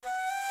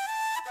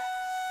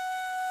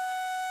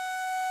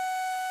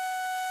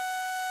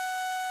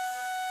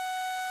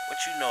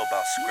What you know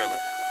about Skrilla?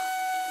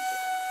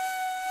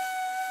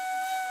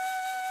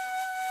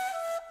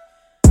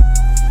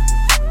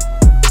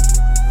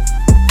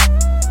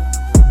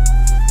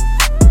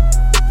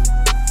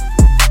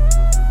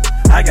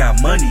 I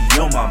got money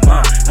on my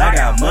mind. I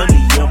got money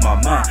on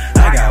my mind.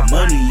 I got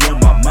money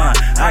on my mind.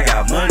 I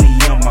got money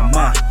on my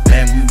mind.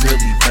 Man, we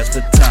really blessed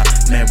for time.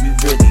 Man, we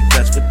really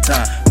blessed for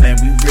time. Man,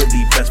 we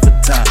really blessed for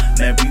time.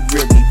 Man, we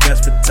really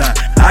blessed for time.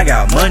 I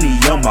got money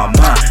on my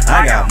mind.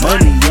 I got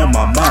money on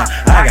my mind.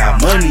 I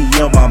got money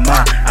on my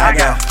mind.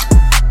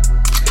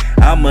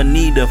 I'ma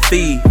need a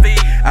fee.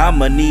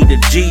 I'ma need a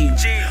G.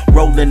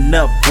 Rolling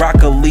up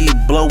broccoli,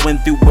 blowing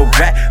through a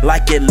rat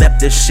like it left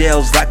the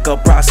shells. Like a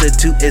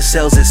prostitute, it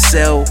sells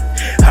itself.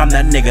 I'm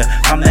that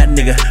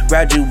nigga,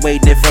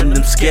 graduated from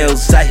them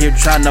scales. Out here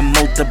trying to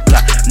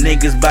multiply,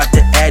 niggas about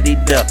to add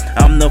it up.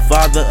 I'm the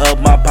father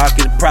of my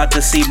pockets, proud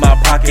to see my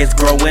pockets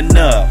growing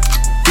up.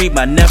 Free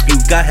my nephew,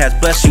 God has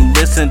blessed you.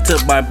 Listen to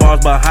my bars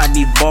behind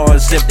these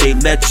bars if they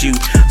let you.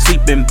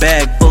 Sleeping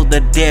bag full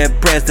of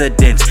dead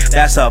presidents,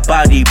 that's a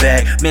body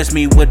bag. Miss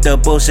me with the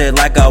bullshit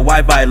like a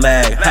Wi-Fi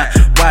lag.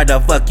 Why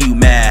the fuck you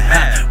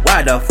mad?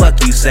 Why the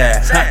fuck you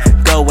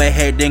sad? Go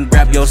ahead and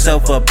grab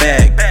yourself a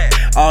bag.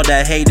 All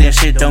that hating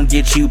shit don't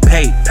get you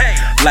paid.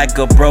 Like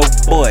a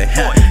broke boy,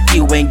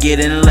 you ain't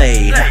getting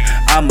laid.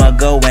 I'ma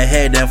go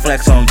ahead and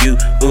flex on you.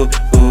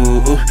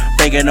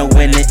 Begging to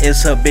win it,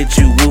 it's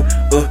habitual.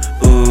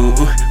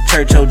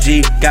 Church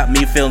OG got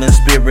me feeling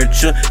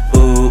spiritual.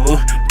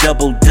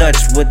 Double Dutch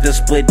with the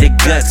split the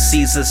guts.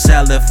 Caesar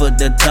salad for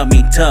the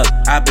tummy tuck.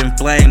 I've been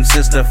flamed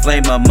since the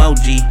flame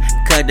emoji.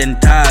 Cutting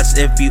ties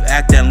if you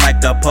acting like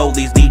the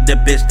police. Need the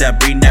bitch that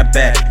bring that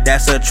back.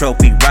 That's a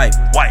trophy, right?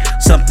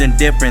 Something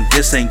different,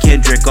 this ain't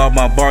Kendrick. All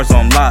my bars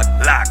on lock.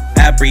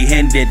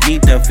 Apprehended,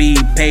 need to feed,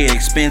 pay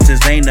expenses.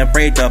 Ain't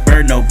afraid to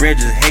burn no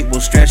bridges. Hate will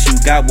stress you,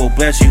 God will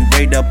bless you.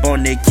 Wait up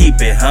on it, keep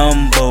it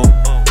humble.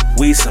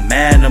 We some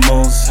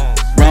animals.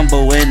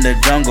 Rumble in the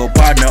jungle,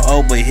 partner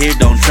over here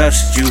don't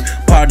trust you.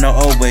 Partner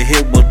over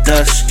here will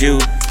dust you.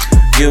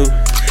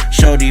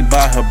 Shorty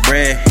bought her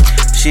bread,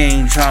 she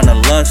ain't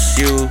tryna lust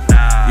you.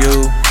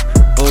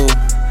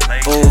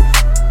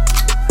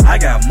 I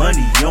got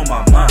money on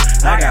my mind.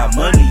 I got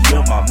money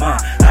on my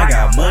mind. I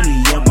got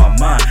money on my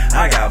mind.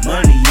 I got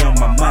money on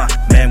my mind.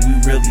 Man, we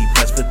really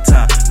blessed for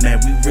time. Man,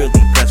 we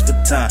really blessed for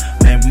time.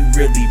 Man, we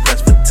really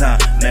blessed for time.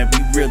 Man, we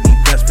really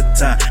blessed for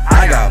time.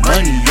 I got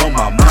money on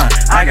my mind.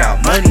 I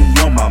got money